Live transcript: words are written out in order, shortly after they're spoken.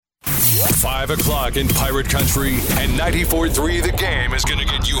5 o'clock in Pirate Country, and 94.3 The Game is going to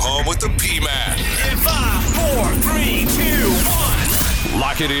get you home with the P-Man. In 5, 4, 3, 2, 1.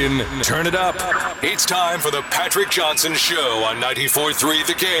 Lock it in, turn it up. It's time for the Patrick Johnson Show on 94.3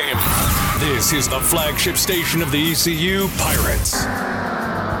 The Game. This is the flagship station of the ECU Pirates.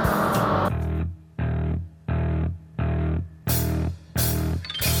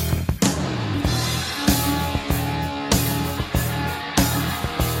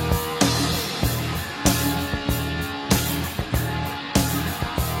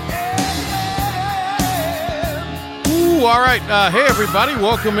 All right. Hey, everybody.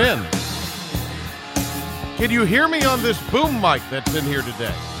 Welcome in. Can you hear me on this boom mic that's in here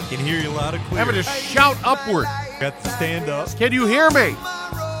today? I can hear you loud and clear. Having to shout upward. Got to stand up. Can you hear me? It's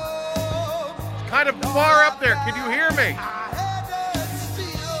kind of far up there. Can you hear me?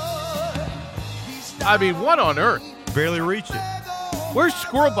 I mean, what on earth? Barely reach it. Where's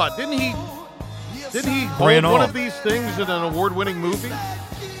Squirrelbot? Didn't he hold one of these things in an award-winning movie?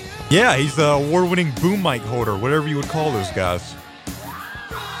 Yeah, he's the award-winning boom mic holder, whatever you would call those guys.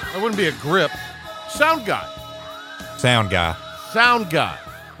 That wouldn't be a grip. Sound guy. Sound guy. Sound guy.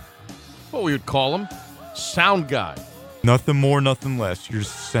 What we would call him. Sound guy. Nothing more, nothing less. You're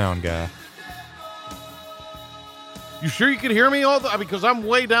just a sound guy. You sure you can hear me because I'm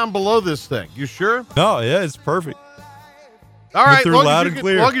way down below this thing. You sure? No, yeah, it's perfect. All right, through loud and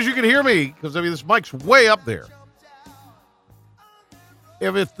clear. As long as you can hear me, because this mic's way up there.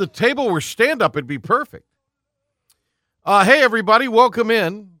 If the table were stand-up, it'd be perfect. Hey, everybody, welcome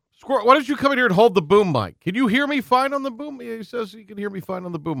in. Squirrel, why don't you come in here and hold the boom mic? Can you hear me fine on the boom? He says he can hear me fine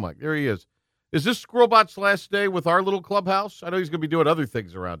on the boom mic. There he is. Is this Squirrelbot's last day with our little clubhouse? I know he's going to be doing other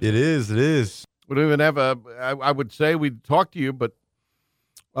things around here. It is. We don't even have I would say we'd talk to you, but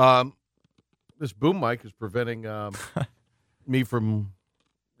this boom mic is preventing me from,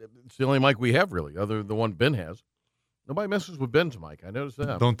 it's the only mic we have, really, other than the one Ben has. Nobody messes with Ben's mic. I noticed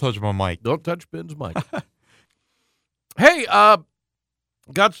that. Don't touch my mic. Don't touch Ben's mic. Hey,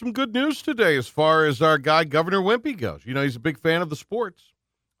 got some good news today as far as our guy, Governor Wimpy, goes. You know, he's a big fan of the sports.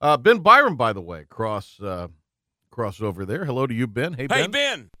 Ben Byram, by the way, cross over there. Hello to you, Ben. Hey, Ben. Hey,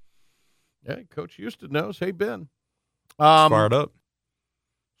 Ben. Hey, Coach Houston knows. Hey, Ben. Fired up.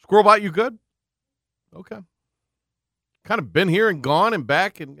 Squirrelbot, you good? Okay. Kind of been here and gone and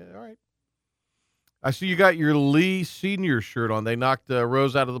back, and all right. I see you got your Lee Senior shirt on. They knocked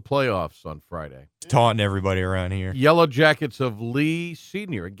Rose out of the playoffs on Friday. Taunting everybody around here. Yellow Jackets of Lee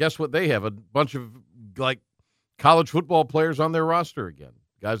Senior. And guess what they have? A bunch of, college football players on their roster again.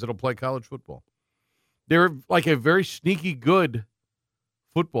 Guys that'll play college football. They're like a very sneaky good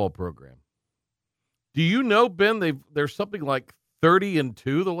football program. Do you know, Ben, they're something like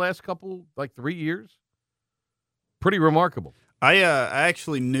 30-2 the last 3 years? Pretty remarkable. I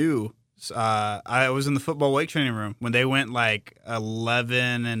actually knew. I was in the football weight training room when they went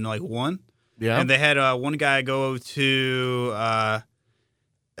 11-1. Yeah. And they had one guy go to a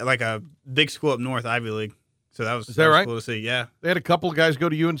big school up north, Ivy League. So that was, Is that right? Cool to see. Yeah. They had a couple of guys go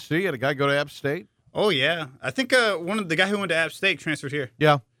to UNC, had a guy go to App State. Oh yeah. I think one of the guy who went to App State transferred here.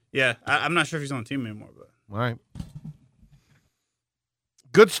 Yeah. Yeah. I'm not sure if he's on the team anymore, but all right.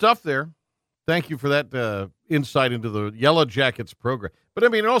 Good stuff there. Thank you for that insight into the Yellow Jackets program. But, I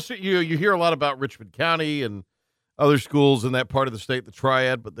mean, also you hear a lot about Richmond County and other schools in that part of the state, the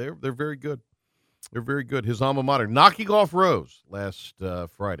Triad, but they're very good. They're very good. His alma mater, knocking off Rose last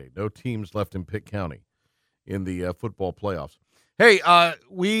Friday. No teams left in Pitt County in the football playoffs. Hey, do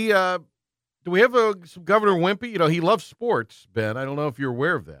we have some Governor Wimpy? You know, he loves sports, Ben. I don't know if you're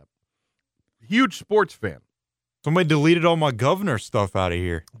aware of that. Huge sports fan. Somebody deleted all my governor stuff out of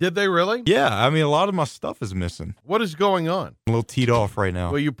here. Did they really? Yeah, I mean, a lot of my stuff is missing. What is going on? I'm a little teed off right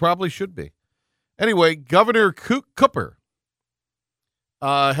now. Well, you probably should be. Anyway, Governor Cooper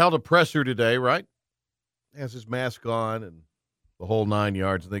held a presser today, right? Has his mask on and the whole 9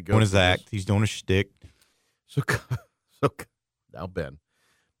 yards. And they go doing his act. He's doing a shtick. So now Ben.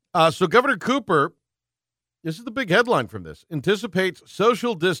 So Governor Cooper, this is the big headline from this, anticipates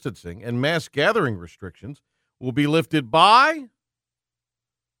social distancing and mass gathering restrictions will be lifted by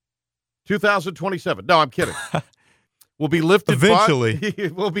 2027. No, I'm kidding. Will be lifted eventually.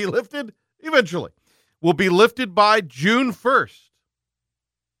 Will be lifted eventually. Will be lifted by June 1st.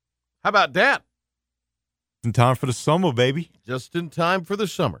 How about that? In time for the summer, baby. Just in time for the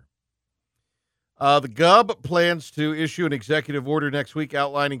summer. The Gov plans to issue an executive order next week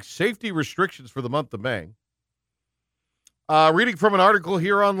outlining safety restrictions for the month of May. Reading from an article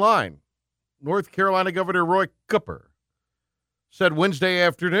here online, North Carolina Governor Roy Cooper said Wednesday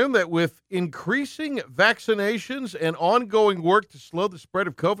afternoon that with increasing vaccinations and ongoing work to slow the spread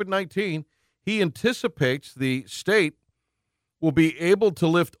of COVID-19, he anticipates the state will be able to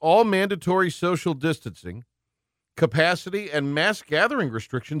lift all mandatory social distancing, capacity, and mass gathering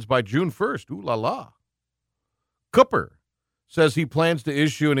restrictions by June 1st. Ooh la la. Cooper says he plans to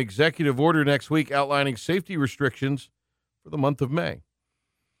issue an executive order next week outlining safety restrictions for the month of May.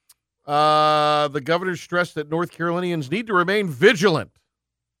 The governor stressed that North Carolinians need to remain vigilant.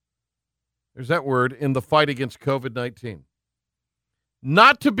 There's that word in the fight against COVID-19.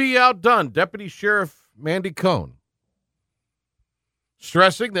 Not to be outdone, Deputy Sheriff Mandy Cohn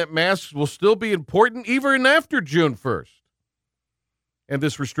stressing that masks will still be important even after June 1st and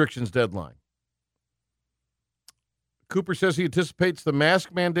this restrictions deadline. Cooper says he anticipates the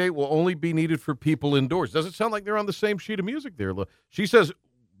mask mandate will only be needed for people indoors. Doesn't sound like they're on the same sheet of music there. She says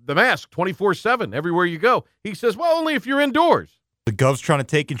the mask 24/7 everywhere you go. He says, well, only if you're indoors. The gov's trying to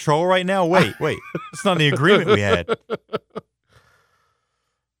take control right now? Wait. That's not the agreement we had.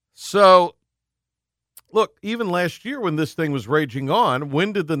 So, look, even last year when this thing was raging on,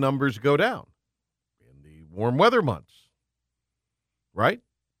 when did the numbers go down? In the warm weather months, right?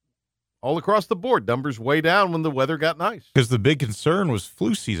 All across the board, numbers way down when the weather got nice. Because the big concern was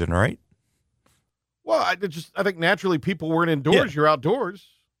flu season, right? Well, I think naturally people weren't indoors. Yeah. You're outdoors.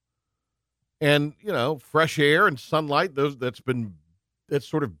 And, fresh air and sunlight, that's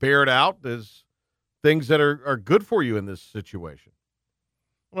sort of bared out as things that are good for you in this situation.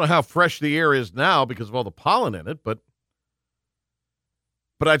 I don't know how fresh the air is now because of all the pollen in it, but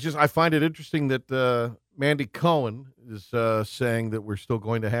I find it interesting that Mandy Cohen is saying that we're still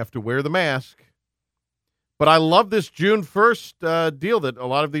going to have to wear the mask. But I love this June 1st deal that a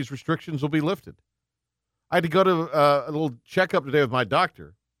lot of these restrictions will be lifted. I had to go to a little checkup today with my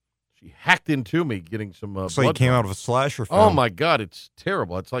doctor. She hacked into me getting some blood. So you came out of a slasher film. Oh, my God, it's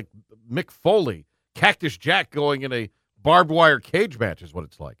terrible. It's like Mick Foley, Cactus Jack going in a barbed wire cage match is what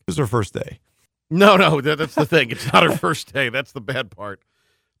it's like. This is her first day. No, that's the thing. It's not her first day. That's the bad part.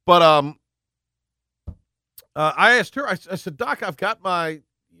 But I asked her, I said, Doc, I've got my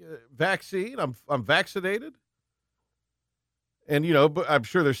vaccine. I'm vaccinated. And, but I'm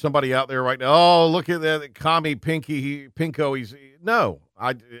sure there's somebody out there right now. Oh, look at that commie Pinko.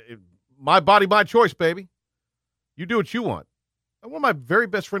 My body, my choice, baby. You do what you want. And one of my very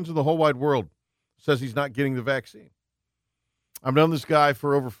best friends in the whole wide world says he's not getting the vaccine. I've known this guy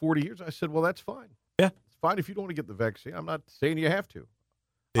for over 40 years. I said, well, that's fine. Yeah. It's fine if you don't want to get the vaccine. I'm not saying you have to.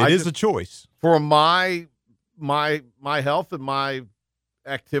 It is a choice. For my health and my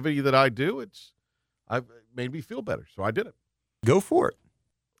activity that I do, it made me feel better. So I did it. Go for it.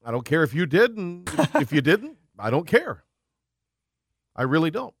 I don't care if you did, and if you didn't, I don't care. I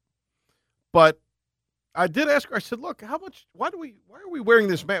really don't. But I did ask her, I said, look, why are we wearing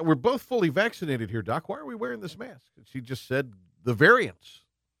this mask? We're both fully vaccinated here, Doc. Why are we wearing this mask? And she just said, the variants.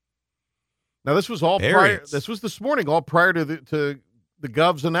 Now, this was all prior. This was this morning, all prior to the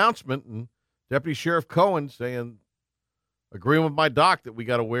gov's announcement, and Deputy Sheriff Cohen saying, agreeing with my doc that we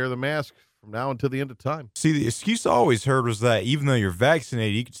got to wear the mask from now until the end of time. See, the excuse I always heard was that even though you're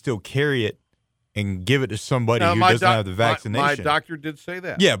vaccinated, you could still carry it and give it to somebody who doesn't have the vaccination. My doctor did say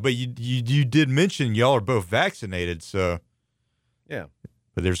that. Yeah, but you did mention y'all are both vaccinated, so. Yeah.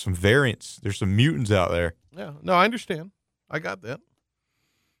 But there's some variants. There's some mutants out there. Yeah. No, I understand. I got that.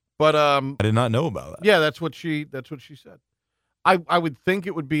 But I did not know about that. Yeah, that's what she said. I would think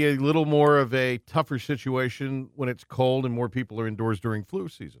it would be a little more of a tougher situation when it's cold and more people are indoors during flu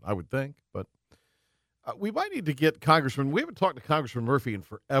season, I would think. But we might need to get Congressman. We haven't talked to Congressman Murphy in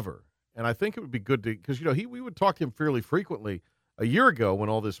forever. And I think it would be good to, because, we would talk to him fairly frequently a year ago when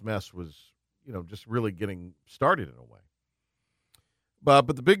all this mess was, just really getting started in a way. But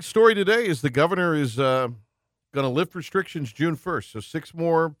the big story today is the governor is going to lift restrictions June 1st. So 6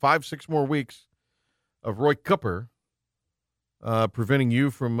 more weeks of Roy Cooper preventing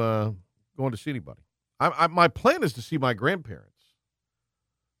you from going to see anybody. My plan is to see my grandparents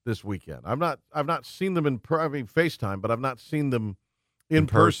this weekend. I've not seen them FaceTime, but I've not seen them in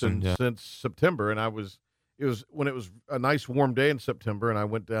person since September, and it was when it was a nice warm day in September, and I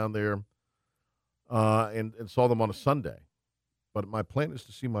went down there and saw them on a Sunday. But my plan is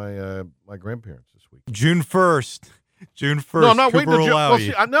to see my grandparents this week. June 1st. No, I'm not waiting to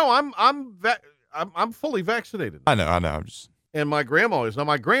June. I'm fully vaccinated. I know. And my grandma is. Now,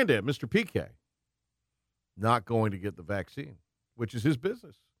 my granddad, Mr. PK, not going to get the vaccine, which is his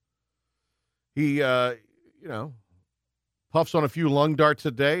business. He, puffs on a few lung darts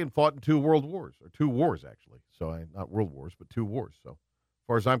a day and fought in 2 world wars, or 2 wars, actually. So, not world wars, but 2 wars. So, as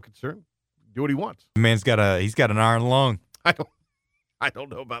far as I'm concerned, do what he wants. The man's he's got an iron lung. I don't. I don't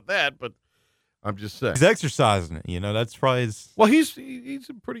know about that, but I'm just saying. He's exercising it. That's probably his. Well, he's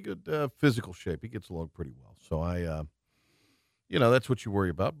in pretty good physical shape. He gets along pretty well. So that's what you worry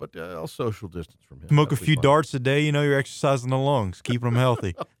about. But I'll social distance from him. Smoke a few darts a day. You're exercising the lungs, keeping them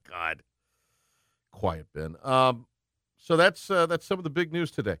healthy. Oh, God. Quiet, Ben. So that's some of the big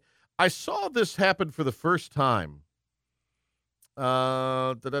news today. I saw this happen for the first time.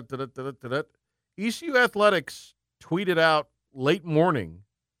 ECU Athletics tweeted out late morning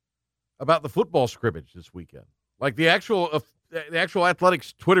about the football scrimmage this weekend. Like the actual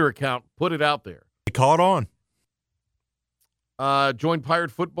Athletics Twitter account put it out there. It caught on. Join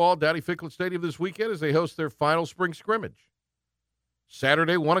Pirate football Dowdy Ficklen Stadium this weekend as they host their final spring scrimmage.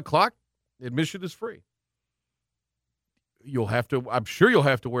 Saturday, 1 o'clock. Admission is free. I'm sure you'll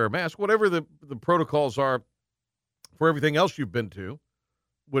have to wear a mask. Whatever the protocols are for everything else you've been to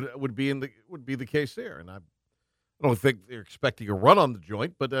would be the case there. And I don't think they're expecting a run on the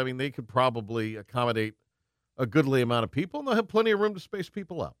joint, but I mean they could probably accommodate a goodly amount of people, and they'll have plenty of room to space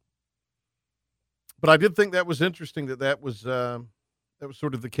people out. But I did think that was interesting that was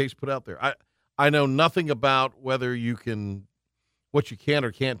sort of the case put out there. I know nothing about whether what you can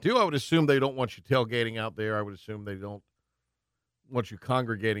or can't do. I would assume they don't want you tailgating out there. I would assume they don't want you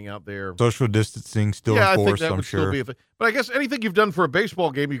congregating out there. Social distancing still enforced, I think that would I'm sure. Still be a thing. But I guess anything you've done for a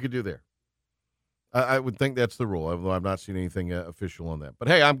baseball game, you could do there. I would think that's the rule, although I've not seen anything official on that. But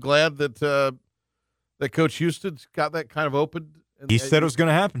hey, I'm glad that Coach Houston's got that kind of opened. He said it was going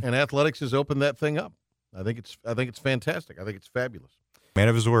to happen, and Athletics has opened that thing up. I think it's fantastic. I think it's fabulous. Man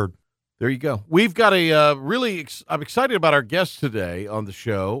of his word. There you go. We've got I'm excited about our guest today on the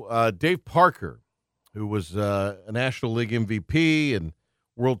show, Dave Parker, who was a National League MVP and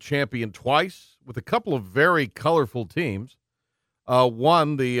world champion twice with a couple of very colorful teams.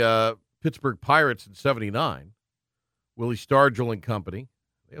 Won the Pittsburgh Pirates in '79, Willie Stargell and company.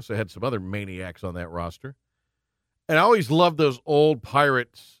 They also had some other maniacs on that roster. And I always loved those old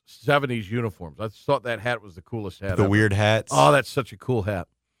Pirates 70s uniforms. I just thought that hat was the coolest hat The ever. weird hats. Oh, that's such a cool hat.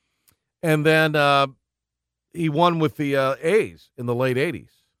 And then he won with the A's in the late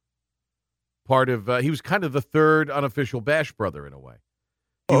 80s. He was kind of the third unofficial Bash brother in a way.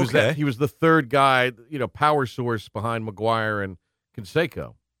 He was the third guy, power source behind McGwire and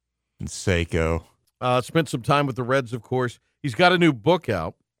Canseco. Spent some time with the Reds, of course. He's got a new book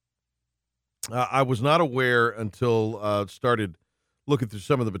out. I was not aware until started looking through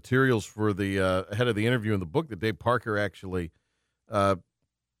some of the materials for the ahead of the interview in the book that Dave Parker actually,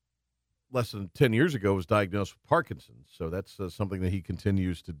 less than 10 years ago, was diagnosed with Parkinson's. So that's something that he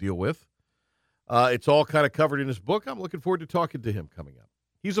continues to deal with. It's all kind of covered in his book. I'm looking forward to talking to him coming up.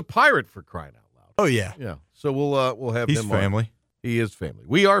 He's a Pirate, for crying out loud. Oh yeah, yeah. So we'll have him. He's family. On. He is family.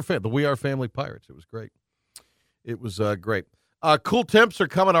 We are the We Are Family Pirates. It was great. It was great. Cool temps are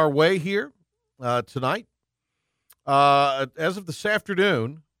coming our way here tonight. As of this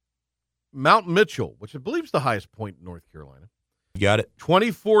afternoon, Mount Mitchell, which I believe is the highest point in North Carolina. You got it.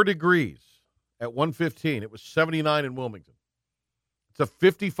 24 degrees at 1:15. It was 79 in Wilmington. It's a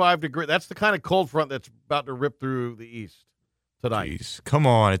 55 degree. That's the kind of cold front that's about to rip through the east tonight. Jeez, come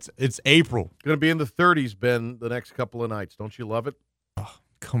on. It's April. It's going to be in the 30s, Ben, the next couple of nights. Don't you love it? Oh,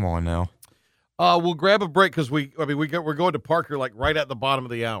 come on now. We'll grab a break because we're going to Parker like right at the bottom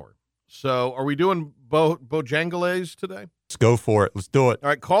of the hour. So are we doing Bojangles today? Let's go for it. Let's do it. All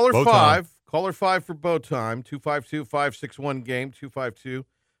right, caller Bow 5. Time. Caller 5 for Bow Time, 252-561-GAME,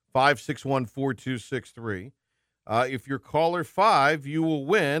 252-561-4263. If you're caller 5, you will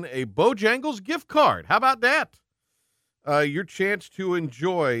win a Bojangles gift card. How about that? Your chance to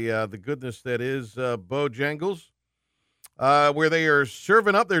enjoy the goodness that is Bojangles, where they are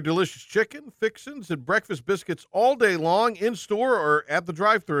serving up their delicious chicken, fixins, and breakfast biscuits all day long, in-store or at the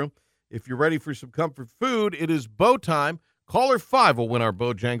drive-thru. If you're ready for some comfort food, it is Bow Time. Caller 5 will win our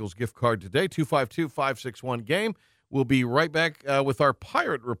Bojangles gift card today, 252-561-GAME. We'll be right back with our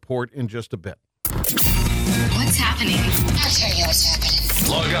Pirate Report in just a bit. What's happening? I'll tell you what's happening.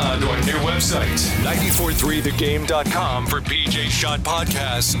 Log on to our new website, 943thegame.com, for PJ Shot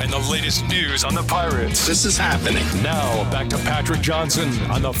podcasts and the latest news on the Pirates. This is happening. Now, back to Patrick Johnson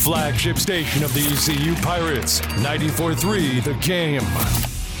on the flagship station of the ECU Pirates, 94.3 The Game.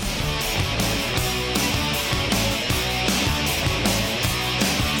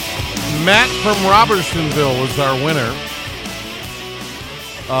 Matt from Robertsonville is our winner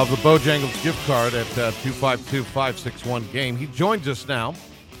of the Bojangles gift card at 252-561-GAME. He joins us now.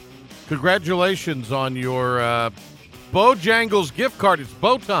 Congratulations on your Bojangles gift card. It's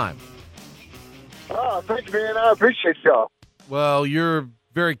Bow Time. Oh, thank you, man. I appreciate y'all. Well, you're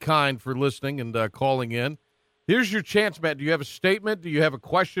very kind for listening and calling in. Here's your chance, Matt. Do you have a statement? Do you have a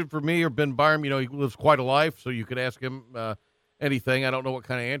question for me or Ben Byram? He lives quite a life, so you could ask him anything. I don't know what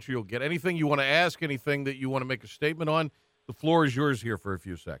kind of answer you'll get. Anything you want to ask, anything that you want to make a statement on, the floor is yours here for a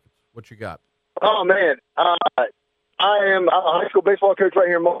few seconds. What you got? Oh, man. I'm a high school baseball coach right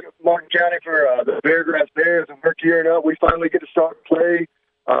here in Martin County for the Beargrass Bears, and we're gearing up. We finally get to start play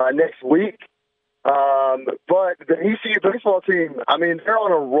next week. But the ECU baseball team, I mean, they're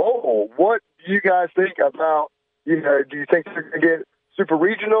on a roll. What do you guys think about, do you think they're going to get super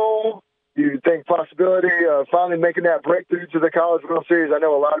regional? Do you think possibility of finally making that breakthrough to the College World Series? I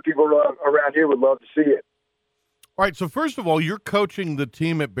know a lot of people around here would love to see it. All right, so first of all, you're coaching the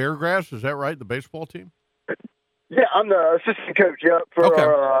team at Beargrass, is that right, the baseball team? Yeah, I'm the assistant coach, for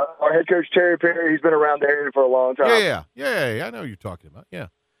our head coach, Terry Perry. He's been around the area for a long time. Yeah, I know what you're talking about, yeah.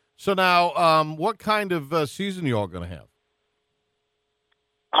 So now, what kind of season are you all going to have?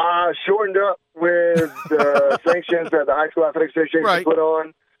 Shortened up with the sanctions that the High School Athletic Association put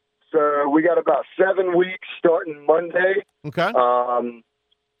on. So we got about 7 weeks starting Monday. Okay.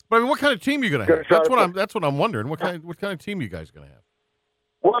 But I mean, what kind of team are you going to have? That's what I'm wondering. What kind of team are you guys going to have?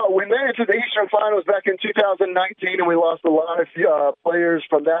 Well, we made it to the Eastern Finals back in 2019, and we lost a lot of players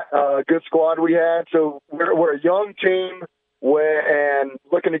from that good squad we had. So we're a young team and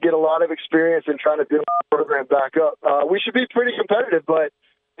looking to get a lot of experience and trying to build the program back up. We should be pretty competitive, but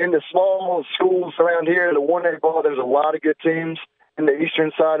in the small schools around here, the 1A ball, there's a lot of good teams in the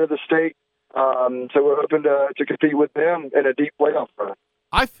eastern side of the state. So we're hoping to compete with them in a deep playoff run.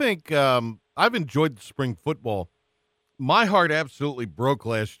 I think I've enjoyed the spring football. My heart absolutely broke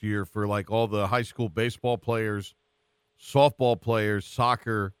last year for like all the high school baseball players, softball players,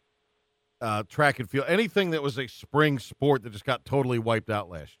 soccer, track and field, anything that was a spring sport that just got totally wiped out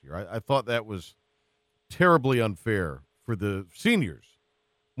last year. I thought that was terribly unfair for the seniors,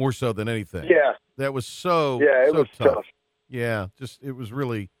 more so than anything. Yeah. That was so was tough. Yeah, it was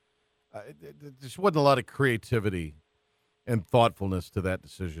really there just wasn't a lot of creativity and thoughtfulness to that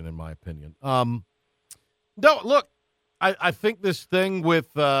decision, in my opinion. No, look, I think this thing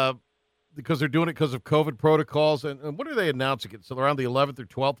with because they're doing it because of COVID protocols, and what are they announcing it? So around the 11th or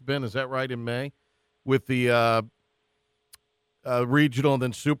 12th, Ben, is that right, in May, with the regional and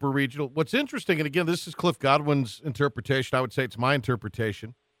then super regional? What's interesting, and again, this is Cliff Godwin's interpretation. I would say it's my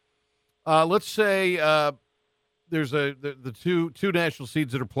interpretation. Let's say there's the two national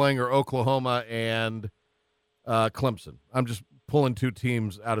seeds that are playing are Oklahoma and Clemson. I'm just pulling two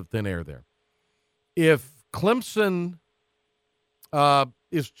teams out of thin air there. If Clemson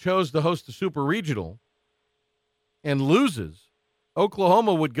is chose to host the super regional and loses,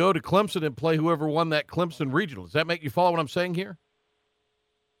 Oklahoma would go to Clemson and play whoever won that Clemson regional. Does that make you follow what I'm saying here?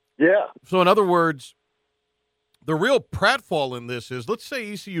 Yeah. So in other words, the real pratfall in this is, let's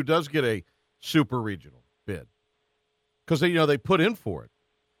say ECU does get a super regional bid because they put in for it.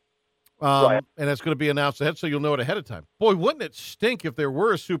 And it's going to be announced ahead, so you'll know it ahead of time. Boy, wouldn't it stink if there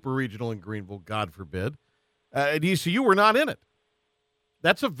were a super regional in Greenville, God forbid. At ECU, we're not in it.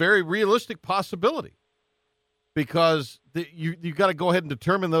 That's a very realistic possibility because you got to go ahead and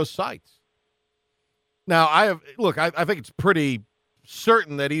determine those sites. Now, I think it's pretty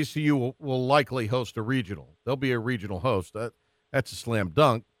certain that ECU will likely host a regional. There'll be a regional host. That's a slam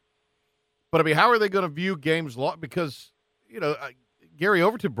dunk. But, I mean, how are they going to view games? Because, Gary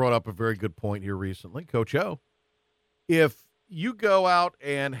Overton brought up a very good point here recently, Coach O. If you go out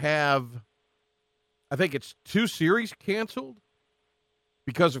and have, I think it's 2 series canceled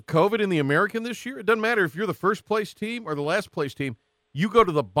because of COVID in the American this year, it doesn't matter if you're the first place team or the last place team, you go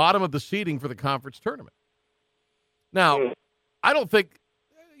to the bottom of the seeding for the conference tournament. Now, I don't think,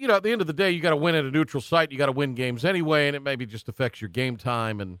 at the end of the day, you got to win at a neutral site. You got to win games anyway, and it maybe just affects your game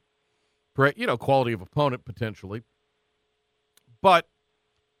time and, quality of opponent potentially. But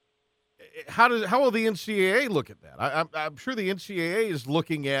how will the NCAA look at that? I'm sure the NCAA is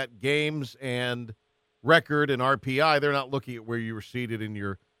looking at games and record and RPI. They're not looking at where you were seated in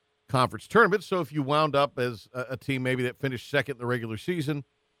your conference tournament. So if you wound up as a team maybe that finished second in the regular season,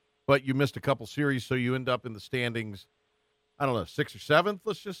 but you missed a couple series, so you end up in the standings, I don't know, 6th or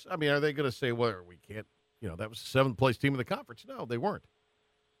 7th? are they going to say, well, we can't, that was the 7th place team in the conference? No, they weren't.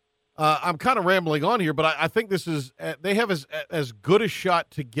 I'm kind of rambling on here, but I think this is they have as good a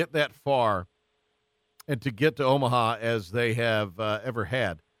shot to get that far and to get to Omaha as they have ever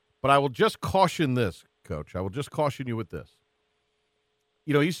had. But I will just caution this, Coach. I will just caution you with this.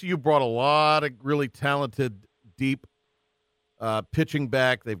 ECU brought a lot of really talented, deep pitching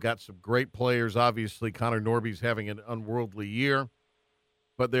back. They've got some great players. Obviously, Connor Norby's having an unworldly year.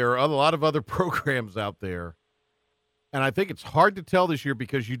 But there are a lot of other programs out there. And I think it's hard to tell this year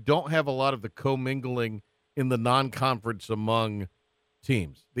because you don't have a lot of the commingling in the non-conference among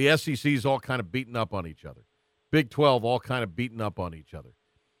teams. The SEC's all kind of beaten up on each other. Big 12 all kind of beaten up on each other.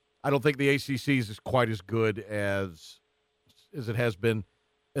 I don't think the ACC is quite as good as it has been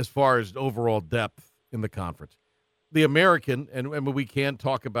as far as overall depth in the conference. The American, and we can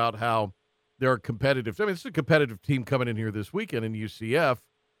talk about how there are competitive. I mean, it's a competitive team coming in here this weekend in UCF,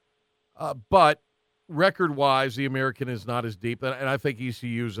 but record-wise, the American is not as deep, and I think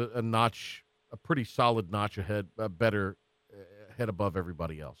ECU is a notch, a pretty solid notch ahead, better head above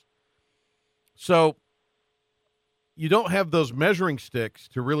everybody else. So you don't have those measuring sticks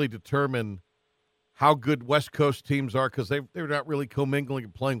to really determine how good West Coast teams are because they're not really commingling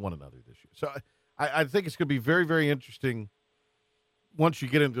and playing one another this year. So I think it's going to be very, very interesting once you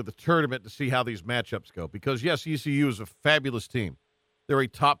get into the tournament to see how these matchups go. Because, yes, ECU is a fabulous team. They're a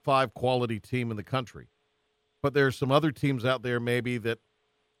top 5 quality team in the country. But there are some other teams out there maybe that,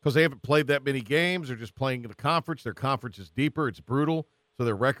 because they haven't played that many games, they're just playing in the conference. Their conference is deeper. It's brutal. So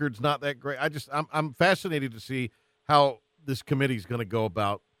their record's not that great. I'm fascinated to see how this committee is going to go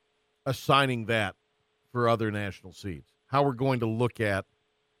about assigning that for other national seeds. How we're going to look at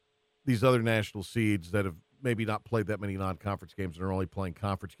these other national seeds that have maybe not played that many non-conference games and are only playing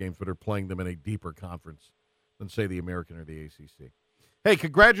conference games, but are playing them in a deeper conference than, say, the American or the ACC. Hey,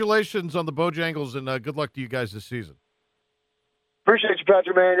 congratulations on the Bojangles, and good luck to you guys this season. Appreciate you,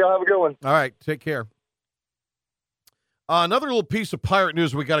 Patrick, man. Y'all have a good one. All right, take care. Another little piece of Pirate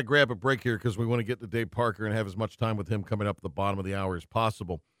news. We got to grab a break here because we want to get to Dave Parker and have as much time with him coming up at the bottom of the hour as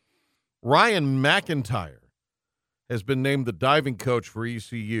possible. Ryan McIntyre has been named the diving coach for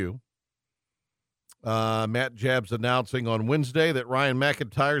ECU. Matt Jabs announcing on Wednesday that Ryan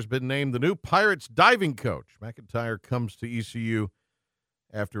McIntyre has been named the new Pirates diving coach. McIntyre comes to ECU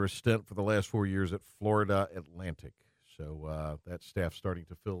after a stint for the last 4 years at Florida Atlantic. So that staff's starting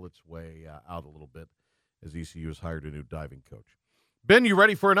to fill its way out a little bit as ECU has hired a new diving coach. Ben, you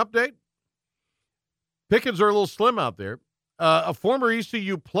ready for an update? Pickings are a little slim out there. A former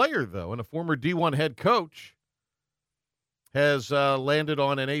ECU player, though, and a former D1 head coach has landed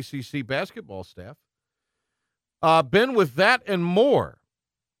on an ACC basketball staff. Ben, with that and more,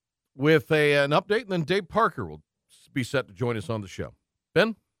 with an update, and then Dave Parker will be set to join us on the show.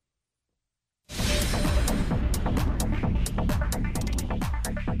 Ben?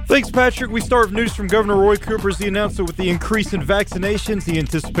 Thanks, Patrick. We start with news from Governor Roy Cooper as he announced that with the increase in vaccinations, he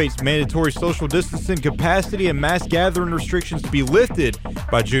anticipates mandatory social distancing, capacity, and mass gathering restrictions to be lifted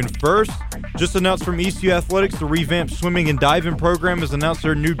by June 1st. Just announced from ECU Athletics, the revamped swimming and diving program has announced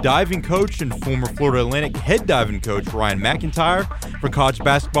their new diving coach and former Florida Atlantic head diving coach, Ryan McIntyre. For college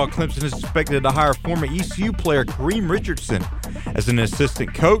basketball, Clemson is expected to hire former ECU player Kareem Richardson as an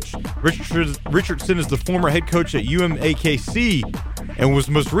assistant coach. Richardson is the former head coach at UMAKC and was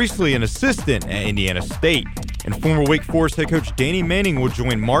most recently an assistant at Indiana State. And former Wake Forest head coach Danny Manning will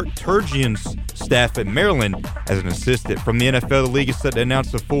join Mark Turgeon's staff at Maryland as an assistant. From the NFL, the league is set to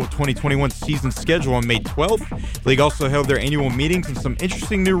announce the full 2021 season schedule on May 12th. The league also held their annual meetings, and some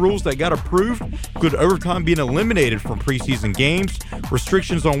interesting new rules that got approved include overtime being eliminated from preseason games,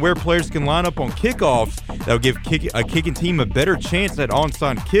 restrictions on where players can line up on kickoffs that will give a kicking team a better chance at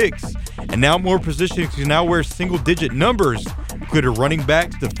onside kicks, and now more positions can now wear single-digit numbers, including running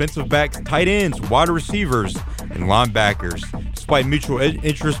backs, defensive backs, tight ends, wide receivers, and linebackers. Despite mutual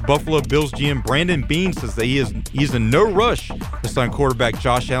interest, Buffalo Bills GM Brandon Beane says that he is in no rush to sign quarterback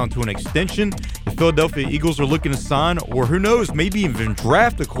Josh Allen to an extension. The Philadelphia Eagles are looking to sign, or who knows, maybe even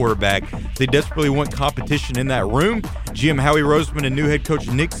draft a quarterback. They desperately want competition in that room. GM Howie Roseman and new head coach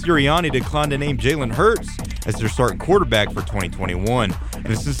Nick Sirianni declined to name Jalen Hurts as their starting quarterback for 2021. And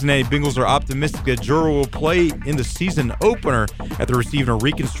the Cincinnati Bengals are optimistic that Jura will play in the season opener after receiving a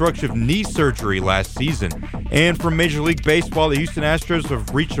reconstructive knee surgery last season. And from Major League Baseball, the Houston Astros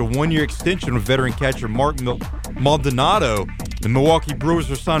have reached a one-year extension with veteran catcher Mark Maldonado. The Milwaukee Brewers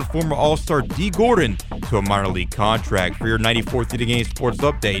have signed former All-Star D. Gordon to a minor league contract. For your 94th Through the Game Sports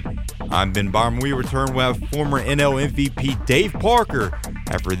Update, I'm Ben Byron. We return with former NL MVP Dave Parker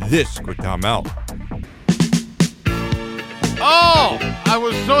after this quick timeout. Oh, I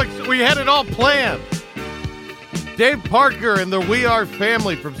was so excited. We had it all planned. Dave Parker and the We Are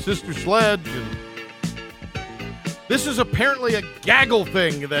family from Sister Sledge. And this is apparently a gaggle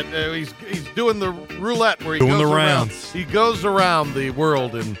thing that he's doing the roulette where he goes around. Rounds. He goes around the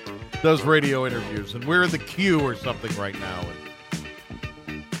world and does radio interviews. And we're in the queue or something right now.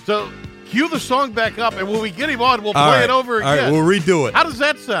 And so cue the song back up, and when we get him on, we'll play it over again. All right, we'll redo it. How does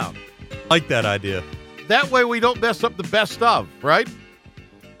that sound? Like that idea. That way we don't mess up the best of, right?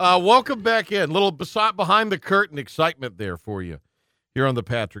 Welcome back in. Little behind the curtain excitement there for you here on the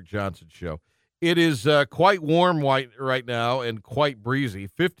Patrick Johnson Show. It is quite warm right now and quite breezy.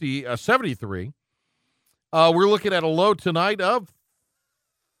 73. We're looking at a low tonight of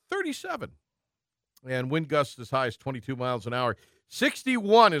 37. And wind gusts as high as 22 miles an hour.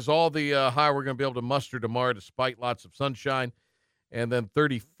 61 is all the high we're going to be able to muster tomorrow despite lots of sunshine. And then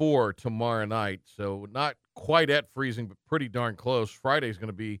 34 tomorrow night. So not quite at freezing, but pretty darn close. Friday's going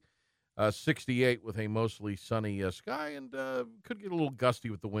to be 68 with a mostly sunny sky and could get a little gusty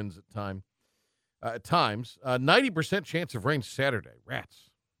with the winds at times. 90% chance of rain Saturday. Rats.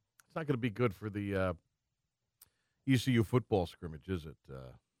 It's not going to be good for the ECU football scrimmage, is it?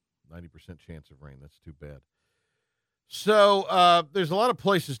 90% chance of rain. That's too bad. So there's a lot of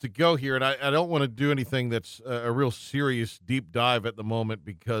places to go here, and I don't want to do anything that's a real serious deep dive at the moment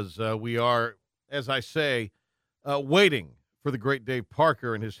because we are, as I say, waiting for the great Dave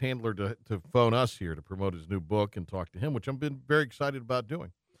Parker and his handler to phone us here to promote his new book and talk to him, which I've been very excited about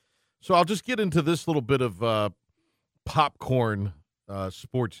doing. So I'll just get into this little bit of popcorn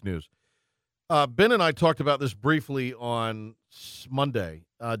sports news. Ben and I talked about this briefly on Monday.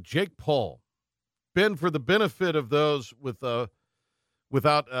 Jake Paul. Ben, for the benefit of those without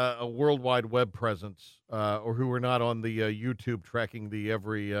a worldwide web presence or who are not on the YouTube tracking the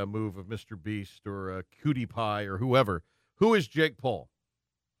every move of Mr. Beast or Cutie Pie or whoever, who is Jake Paul?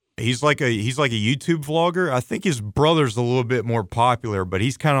 He's like a YouTube vlogger. I think his brother's a little bit more popular, but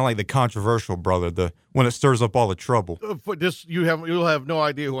he's kind of like the controversial brother, the one that stirs up all the trouble. For this, you'll have no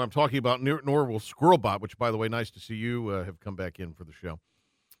idea who I'm talking about, nor will Squirrelbot, which, by the way, nice to see you have come back in for the show.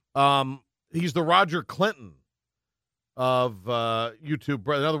 He's the Roger Clinton of YouTube.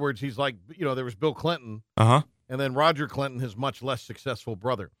 In other words, he's like, there was Bill Clinton, and then Roger Clinton, his much less successful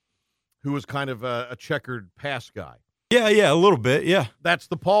brother, who was kind of a checkered past guy. Yeah, a little bit, yeah. That's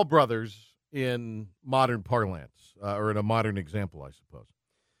the Paul brothers in modern parlance, or in a modern example, I suppose.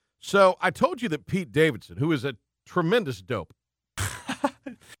 So I told you that Pete Davidson, who is a tremendous dope,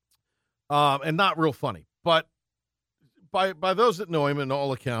 and not real funny, but by those that know him, in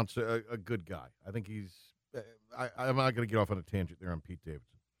all accounts, a good guy. I think he's I'm not going to get off on a tangent there on Pete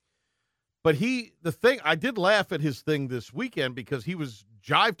Davidson. But I did laugh at his thing this weekend because he was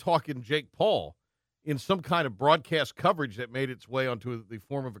jive-talking Jake Paul in some kind of broadcast coverage that made its way onto the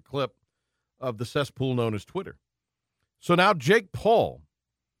form of a clip of the cesspool known as Twitter. So now Jake Paul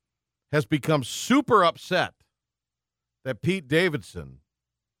has become super upset that Pete Davidson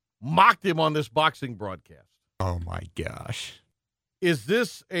mocked him on this boxing broadcast. Oh, my gosh. Is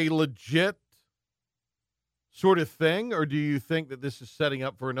this a legit sort of thing, or do you think that this is setting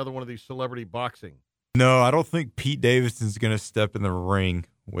up for another one of these celebrity boxing? No, I don't think Pete Davidson's going to step in the ring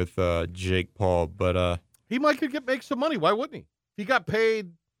with Jake Paul, but he might could make some money. Why wouldn't he? If he got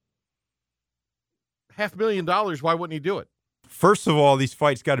paid $500,000, why wouldn't he do it? First of all, these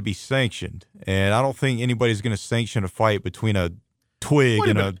fights got to be sanctioned, and I don't think anybody's going to sanction a fight between a twig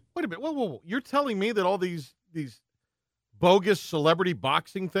and a... Wait a minute. Whoa. You're telling me that all these bogus celebrity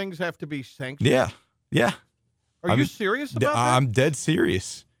boxing things have to be sanctioned? Yeah. Are you serious about that? I'm dead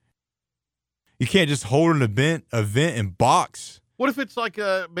serious. You can't just hold an event and box. What if it's like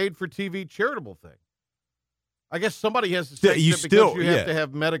a made-for-TV charitable thing? I guess somebody has to sanction it because you have to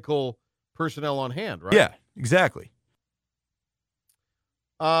have medical personnel on hand, right? Yeah, exactly.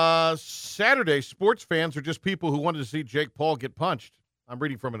 Saturday, sports fans are just people who wanted to see Jake Paul get punched. I'm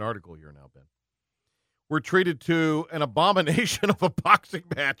reading from an article here now, Ben. We're treated to an abomination of a boxing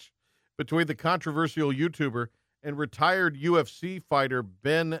match between the controversial YouTuber and retired UFC fighter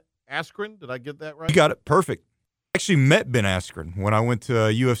Ben Askren. Did I get that right? You got it. Perfect. I actually met Ben Askren when I went to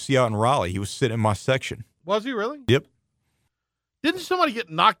UFC out in Raleigh. He was sitting in my section. Was he really? Yep. Didn't somebody get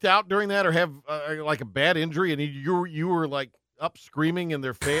knocked out during that or have like a bad injury and you were like up screaming and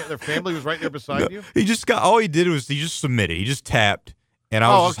their family was right there beside you? He just all he did was he just submitted. He just tapped. And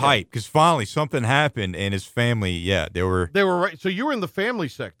I was just hyped because finally something happened and his family, they were right. So you were in the family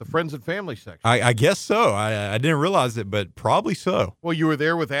section, the friends and family section. I guess so. I didn't realize it, but probably so. Well, you were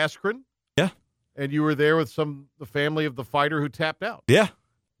there with Askren? Yeah. And you were there with the family of the fighter who tapped out? Yeah.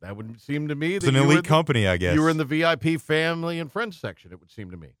 That would seem to me that it's an elite company, I guess. You were in the VIP family and friends section, it would seem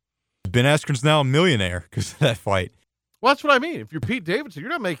to me. Ben Askren's now a millionaire because of that fight. Well, that's what I mean. If you're Pete Davidson,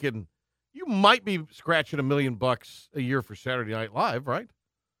 you're not making... You might be scratching $1 million a year for Saturday Night Live, right?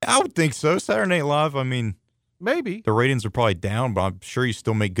 I would think so. Saturday Night Live, I mean... Maybe. The ratings are probably down, but I'm sure you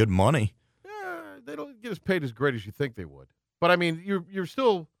still make good money. Yeah, they don't get as paid as great as you think they would. But, I mean, you're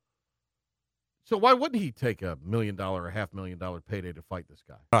still... So why wouldn't he take $1 million or $500,000 payday to fight this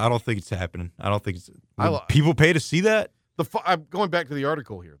guy? I don't think it's happening. I don't think it's... People pay to see that? I'm going back to the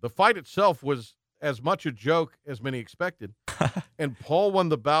article here. The fight itself was as much a joke as many expected, and Paul won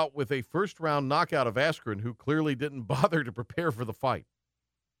the bout with a first-round knockout of Askren, who clearly didn't bother to prepare for the fight.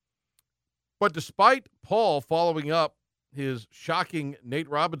 But despite Paul following up his shocking Nate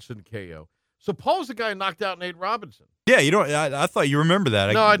Robinson KO, so Paul's the guy who knocked out Nate Robinson. Yeah, you don't. I thought you remember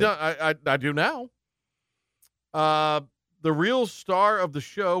that. No, I don't. I do now. The real star of the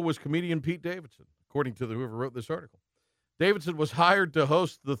show was comedian Pete Davidson, according to whoever wrote this article. Davidson was hired to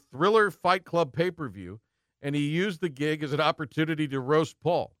host the Thriller Fight Club pay-per-view, and he used the gig as an opportunity to roast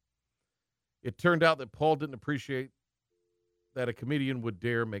Paul. It turned out that Paul didn't appreciate that a comedian would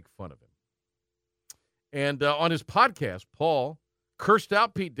dare make fun of him. And on his podcast, Paul cursed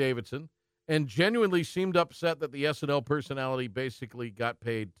out Pete Davidson and genuinely seemed upset that the SNL personality basically got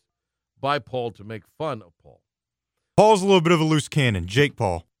paid by Paul to make fun of Paul. Paul's a little bit of a loose cannon, Jake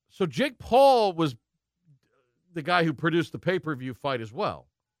Paul. So Jake Paul was the guy who produced the pay-per-view fight as well.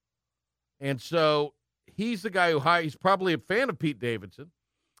 And so he's the guy he's probably a fan of Pete Davidson,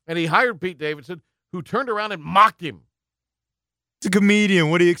 and he hired Pete Davidson, who turned around and mocked him. It's a comedian.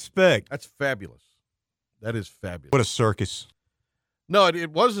 What do you expect? That's fabulous. That is fabulous. What a circus. No,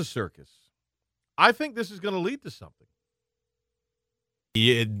 it was a circus. I think this is going to lead to something.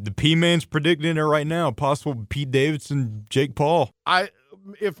 Yeah, the P-Man's predicting it right now. Possible Pete Davidson, Jake Paul.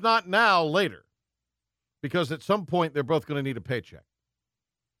 If not now, later. Because at some point, they're both going to need a paycheck.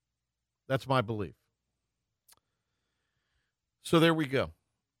 That's my belief. So there we go.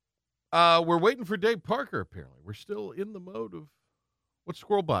 We're waiting for Dave Parker, apparently. We're still in the mode of, what's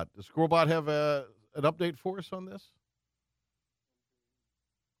Squirrelbot? Does Squirrelbot have an update for us on this?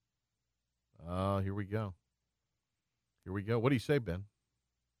 Here we go. Here we go. What do you say, Ben?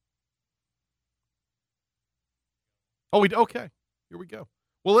 Oh, okay. Here we go.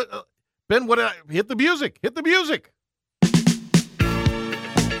 Well, Ben, hit the music. Hit the music. The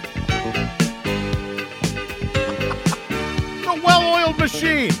well-oiled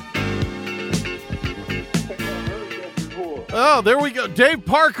machine. Oh, there we go. Dave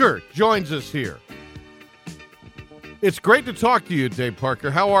Parker joins us here. It's great to talk to you, Dave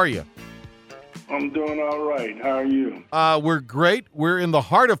Parker. How are you? I'm doing all right. How are you? We're great. We're in the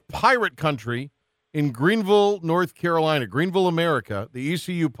heart of pirate country in Greenville, North Carolina. Greenville, America, the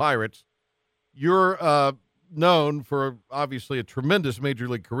ECU Pirates. You're known for, obviously, a tremendous Major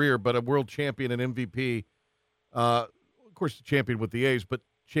League career, but a world champion and MVP. Of course, champion with the A's, but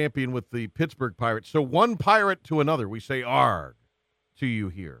champion with the Pittsburgh Pirates. So one pirate to another. We say "arg" to you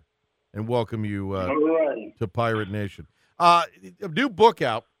here and welcome you to Pirate Nation. A new book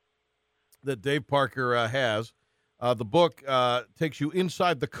out that Dave Parker has. The book takes you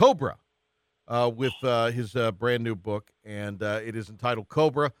inside the Cobra with his brand new book, and it is entitled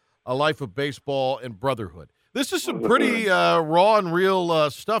Cobra, A Life of Baseball and Brotherhood. This is some pretty raw and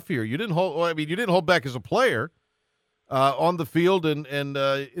real stuff here. You didn't hold back as a player on the field and in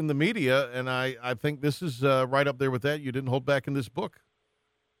the media, and I think this is right up there with that. You didn't hold back in this book.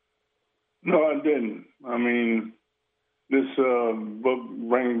 No, I didn't. I mean, this book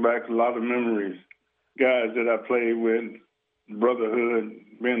brings back a lot of memories. Guys that I played with, Brotherhood,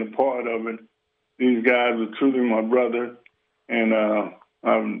 being a part of it. These guys were truly my brother, and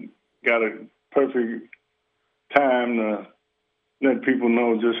I've got a perfect time to let people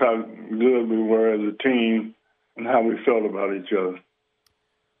know just how good we were as a team and how we felt about each other.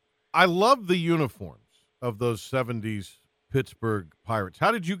 I love the uniforms of those 70s Pittsburgh Pirates.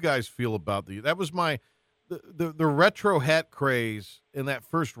 How did you guys feel about that was the retro hat craze in that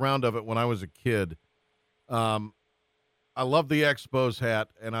first round of it when I was a kid. I love the Expos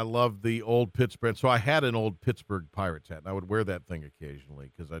hat, and I love the old Pittsburgh. So I had an old Pittsburgh Pirates hat, and I would wear that thing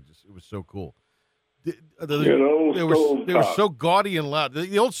occasionally because it was so cool. They were so gaudy and loud.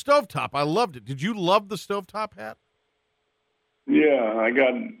 The old stovetop, I loved it. Did you love the stovetop hat? Yeah, I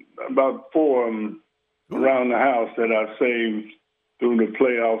got about 4 of them around the house that I saved through the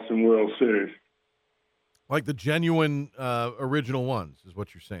playoffs and World Series. Like the genuine original ones is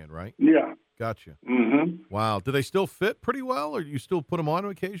what you're saying, right? Yeah. Gotcha. Mm-hmm. Wow. Do they still fit pretty well, or do you still put them on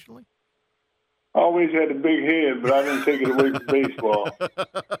occasionally? I always had a big head, but I didn't take it away from baseball.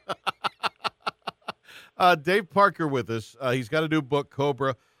 Dave Parker with us. He's got a new book,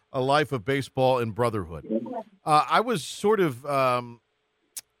 Cobra, A Life of Baseball and Brotherhood. I was sort of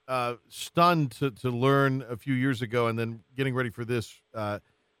stunned to learn a few years ago, and then getting ready for this,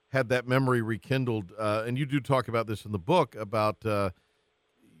 had that memory rekindled. And you do talk about this in the book, about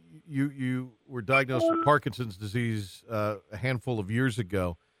you were diagnosed with Parkinson's disease a handful of years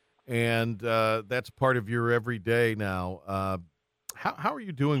ago, and that's part of your everyday now. How are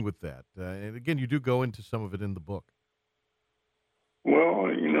you doing with that? And again, you do go into some of it in the book. Well,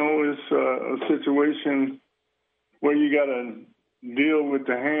 it's a situation where you got to deal with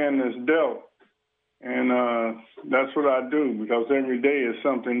the hand that's dealt. And that's what I do, because every day is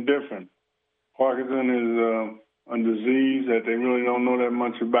something different. Parkinson is a disease that they really don't know that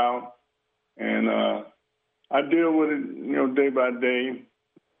much about. And I deal with it, day by day,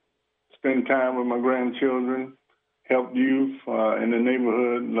 spend time with my grandchildren, help youth in the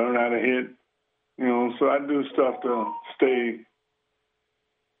neighborhood, learn how to hit. So I do stuff to stay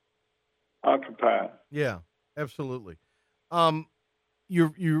occupied. Yeah, absolutely.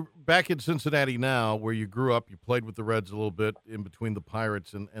 You're back in Cincinnati now, where you grew up. You played with the Reds a little bit in between the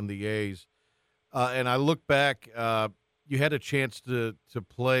Pirates and the A's. And I look back, you had a chance to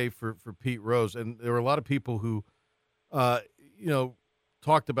play for Pete Rose, and there were a lot of people who,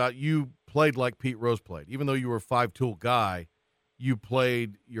 talked about you played like Pete Rose played. Even though you were a five-tool guy, you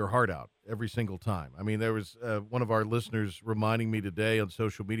played your heart out every single time. I mean, there was one of our listeners reminding me today on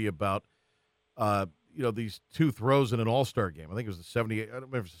social media about these two throws in an All-Star game. I think it was the 78. I don't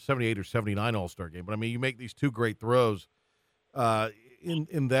remember if it was the 78 or 79 All-Star game, but I mean, you make these two great throws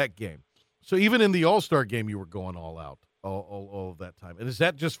in that game. So even in the All-Star game, you were going all out all of that time. And is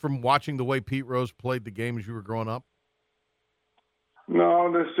that just from watching the way Pete Rose played the game as you were growing up?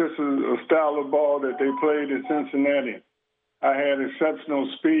 No, that's just a style of ball that they played in Cincinnati. I had exceptional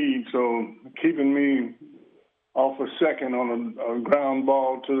speed, so keeping me off a second on a ground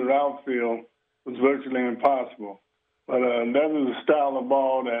ball to the outfield was virtually impossible. But that was a style of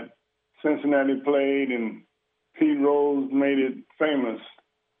ball that Cincinnati played, and Pete Rose made it famous.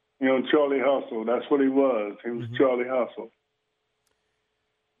 Charlie Hustle, that's what he was. He was Charlie Hustle.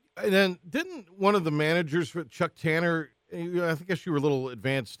 And then didn't one of the managers, Chuck Tanner, I guess you were a little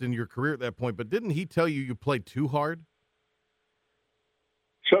advanced in your career at that point, but didn't he tell you played too hard?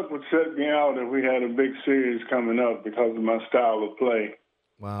 Chuck would set me out if we had a big series coming up because of my style of play.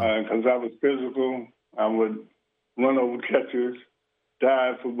 Wow. Because I was physical. I would run over catchers,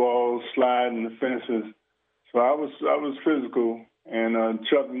 dive for balls, slide in the fences. So I was physical, and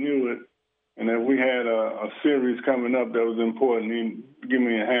Chuck knew it. And if we had a series coming up that was important, he'd give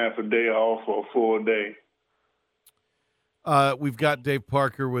me a half a day off or a full day. We've got Dave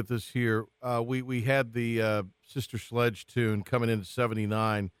Parker with us here. We had the Sister Sledge tune coming into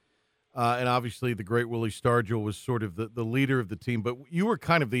 79, and obviously the great Willie Stargell was sort of the leader of the team, but you were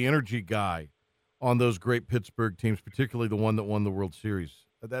kind of the energy guy on those great Pittsburgh teams, particularly the one that won the World Series.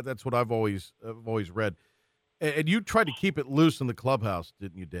 That's what I've always read. And you tried to keep it loose in the clubhouse,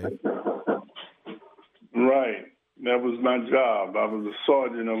 didn't you, Dave? Right. That was my job. I was a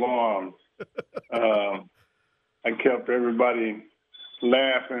sergeant of arms. I kept everybody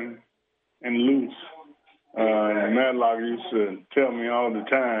laughing and loose. Matlock used to tell me all the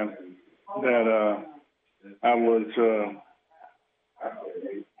time that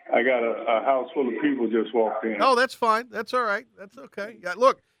I got a house full of people just walked in. Oh, that's fine. That's all right. That's okay. Yeah,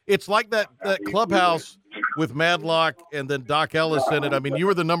 look, it's like that clubhouse with Madlock and then Doc Ellis in it. I mean, you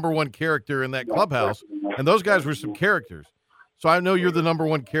were the number one character in that clubhouse, and those guys were some characters. So I know you're the number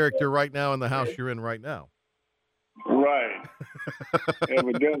one character right now in the house you're in right now. Right.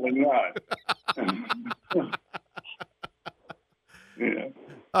 Evidently not.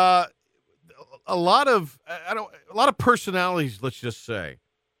 Yeah. A lot of personalities, let's just say,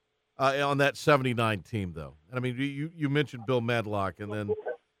 on that 79 team, though. And I mean, you mentioned Bill Madlock and then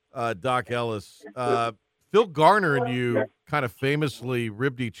Doc Ellis. Phil Garner and you kind of famously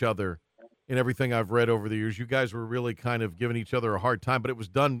ribbed each other in everything I've read over the years. You guys were really kind of giving each other a hard time, but it was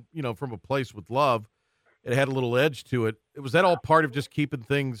done, from a place with love. It had a little edge to it. Was that all part of just keeping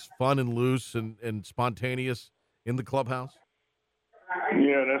things fun and loose and spontaneous in the clubhouse?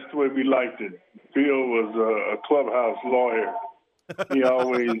 Yeah, that's the way we liked it. Phil was a clubhouse lawyer. He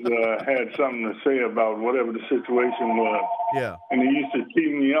always had something to say about whatever the situation was. Yeah. And he used to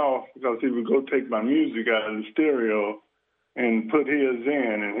tee me off because he would go take my music out of the stereo and put his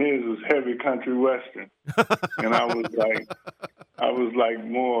in, and his was heavy country western. And I was like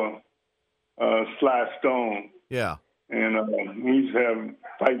more Sly Stone. Yeah. And we used to have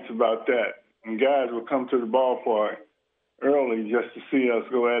fights about that. And guys would come to the ballpark early just to see us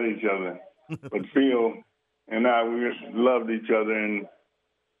go at each other. But Phil and I, we loved each other, and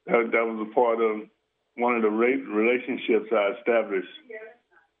that was a part of one of the relationships I established.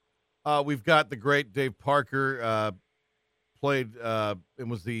 We've got the great Dave Parker, played and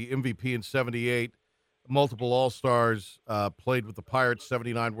was the MVP in 78, multiple All-Stars, played with the Pirates,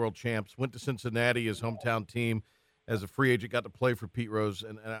 79 world champs, went to Cincinnati, his hometown team, as a free agent, got to play for Pete Rose.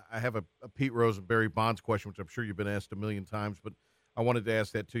 And I have a Pete Rose and Barry Bonds question, which I'm sure you've been asked a million times, but I wanted to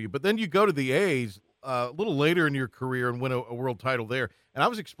ask that to you. But then you go to the A's a little later in your career and win a world title there. And I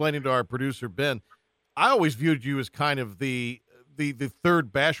was explaining to our producer, Ben, I always viewed you as kind of the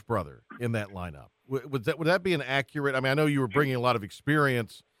third Bash brother in that lineup. Would that be an accurate? I mean, I know you were bringing a lot of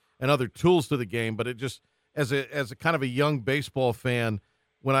experience and other tools to the game, but it just as a kind of a young baseball fan,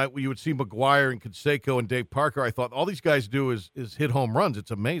 when you would see McGwire and Canseco and Dave Parker, I thought all these guys do is hit home runs.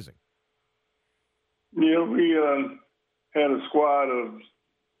 It's amazing. Yeah, we had a squad of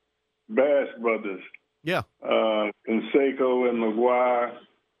Bash brothers. Yeah. Canseco and McGwire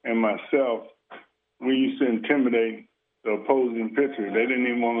and myself. We used to intimidate the opposing pitcher. They didn't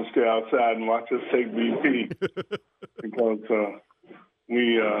even want to stay outside and watch us take BP because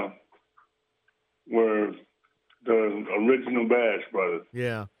we were the original Bash brothers.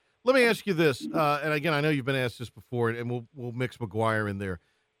 Yeah. Let me ask you this, and again, I know you've been asked this before, and we'll mix McGwire in there.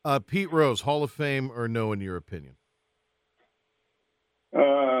 Pete Rose, Hall of Fame or no, in your opinion?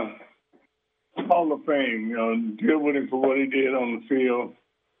 Hall of Fame. You know, deal with him for what he did on the field.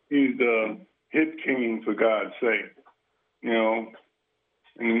 He's the hit king, for God's sake. You know,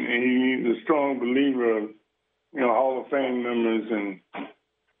 and he's a strong believer of, you know, Hall of Fame members and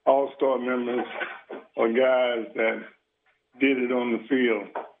All-Star members are guys that did it on the field,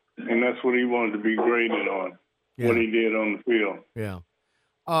 and that's what he wanted to be graded on, what he did on the field. Yeah.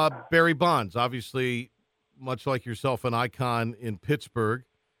 Barry Bonds, obviously, much like yourself, an icon in Pittsburgh,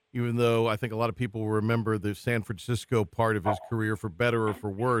 even though I think a lot of people will remember the San Francisco part of his career for better or for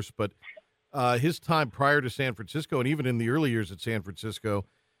worse, but his time prior to San Francisco, and even in the early years at San Francisco,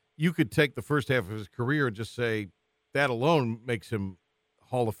 you could take the first half of his career and just say that alone makes him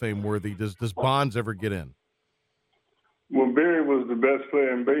Hall of Fame worthy. Does Bonds ever get in? Well, Barry was the best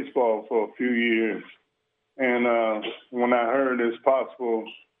player in baseball for a few years. And when I heard his possible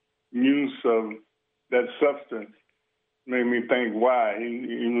use of that substance, made me think why.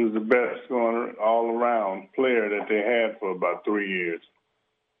 He was the best going all-around player that they had for about 3 years.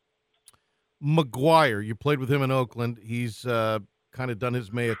 McGwire, you played with him in Oakland. He's kind of done his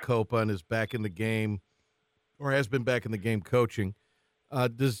mea culpa and is back in the game, or has been back in the game coaching.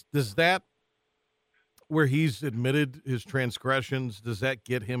 Does that, where he's admitted his transgressions, does that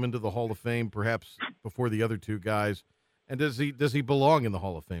get him into the Hall of Fame, perhaps before the other two guys? And does he belong in the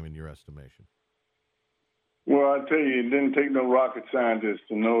Hall of Fame in your estimation? Well, I tell you, it didn't take no rocket scientist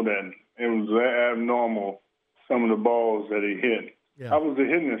to know that it was abnormal, some of the balls that he hit. Yeah. I was the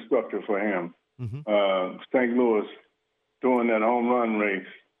hitting instructor for him, St. Louis, doing that home run race.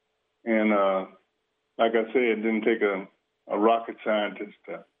 And like I said, it didn't take a rocket scientist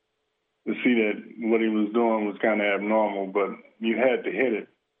to see that what he was doing was kind of abnormal, but you had to hit it.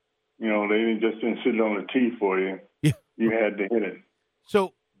 You know, they just didn't sit on the tee for you. Yeah. You had to hit it.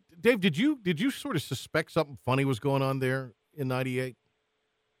 So, Dave, did you sort of suspect something funny was going on there in '98?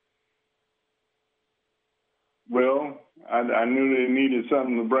 Well, I knew they needed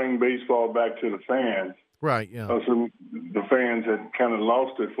something to bring baseball back to the fans. Right, yeah. So the fans had kind of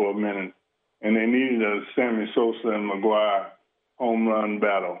lost it for a minute, and they needed a Sammy Sosa and McGwire home run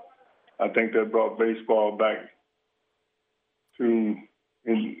battle. I think that brought baseball back to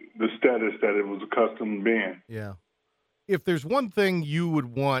the status that it was accustomed to being. Yeah. If there's one thing you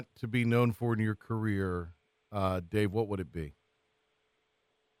would want to be known for in your career, Dave, what would it be?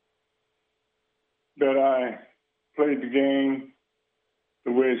 That I played the game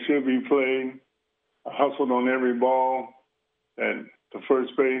the way it should be played. I hustled on every ball at the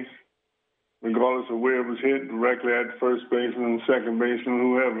first base, regardless of where it was hit, directly at the first baseman, second baseman,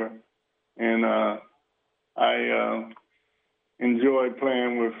 whoever. And I enjoyed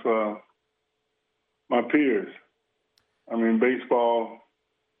playing with my peers. I mean, baseball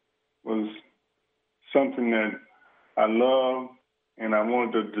was something that I loved, and I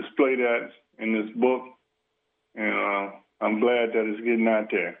wanted to display that in this book, and I'm glad that it's getting out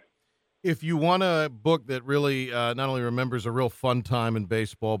there. If you want a book that really not only remembers a real fun time in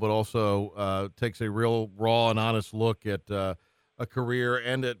baseball, but also takes a real raw and honest look at a career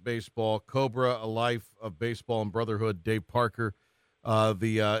and at baseball, Cobra, A Life of Baseball and Brotherhood, Dave Parker,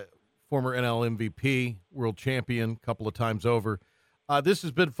 the former NL MVP, world champion, a couple of times over. This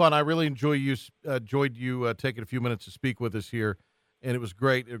has been fun. I really enjoyed you taking a few minutes to speak with us here, and it was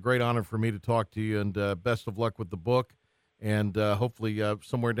great. A great honor for me to talk to you, and best of luck with the book. And hopefully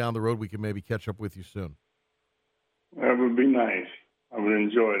somewhere down the road we can maybe catch up with you soon. That would be nice. I would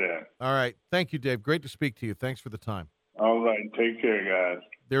enjoy that. All right. Thank you, Dave. Great to speak to you. Thanks for the time. All right. Take care, guys.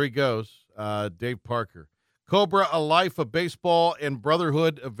 There he goes, Dave Parker. Cobra, A Life of Baseball and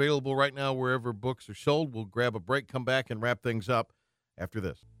Brotherhood, available right now wherever books are sold. We'll grab a break, come back, and wrap things up after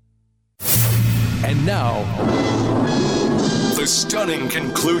this. And now, the stunning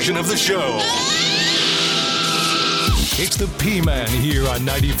conclusion of the show. It's the P-Man here on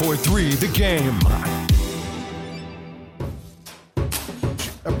 94.3 The Game.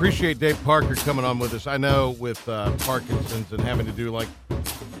 Appreciate Dave Parker coming on with us. I know with Parkinson's and having to do like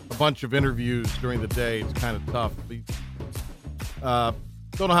a bunch of interviews during the day, it's kind of tough.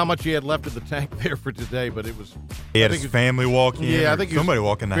 Don't know how much he had left in the tank there for today, but it was. He had his family walk in. Yeah, I think somebody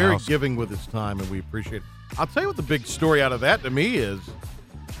walk in the very house. Very giving with his time, and we appreciate it. I'll tell you what the big story out of that to me is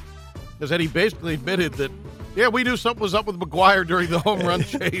that he basically admitted that, yeah, we knew something was up with McGwire during the home run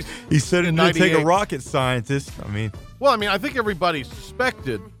chase. He said it didn't take a 98. rocket scientist. I think everybody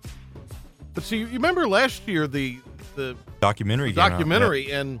suspected. But see, you remember last year the documentary,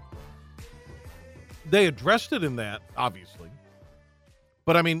 and they addressed it in that, obviously.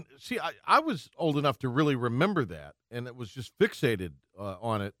 But, I was old enough to really remember that, and it was just fixated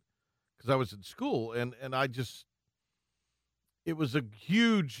on it because I was in school, and it was a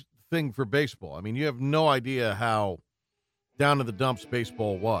huge thing for baseball. You have no idea how down in the dumps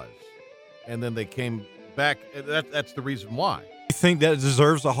baseball was, and then they came back, and that's the reason why. You think that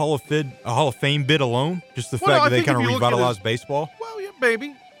deserves a Hall of Fame bid alone? Just the fact that they kind of revitalized baseball? Well, yeah,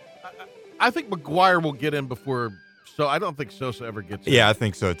 maybe. I think McGwire will get in before. So I don't think Sosa ever gets in. Yeah, I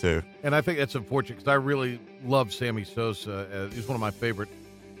think so too. And I think that's unfortunate because I really love Sammy Sosa. He's one of my favorite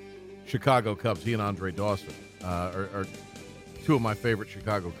Chicago Cubs. He and Andre Dawson are two of my favorite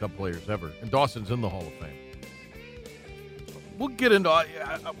Chicago Cub players ever. And Dawson's in the Hall of Fame. We'll get into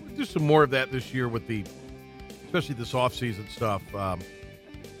we'll do some more of that this year with especially this offseason stuff.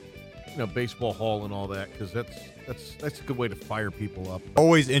 Baseball Hall and all that, because that's a good way to fire people up.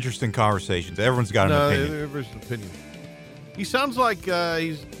 Always interesting conversations. Everyone's got an opinion. Everyone's an opinion. He sounds like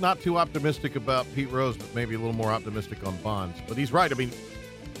he's not too optimistic about Pete Rose, but maybe a little more optimistic on Bonds. But he's right.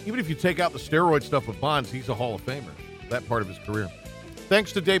 Even if you take out the steroid stuff with Bonds, he's a Hall of Famer, that part of his career.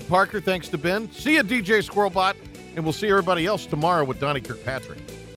 Thanks to Dave Parker. Thanks to Ben. See you, DJ Squirrelbot. And we'll see everybody else tomorrow with Donnie Kirkpatrick.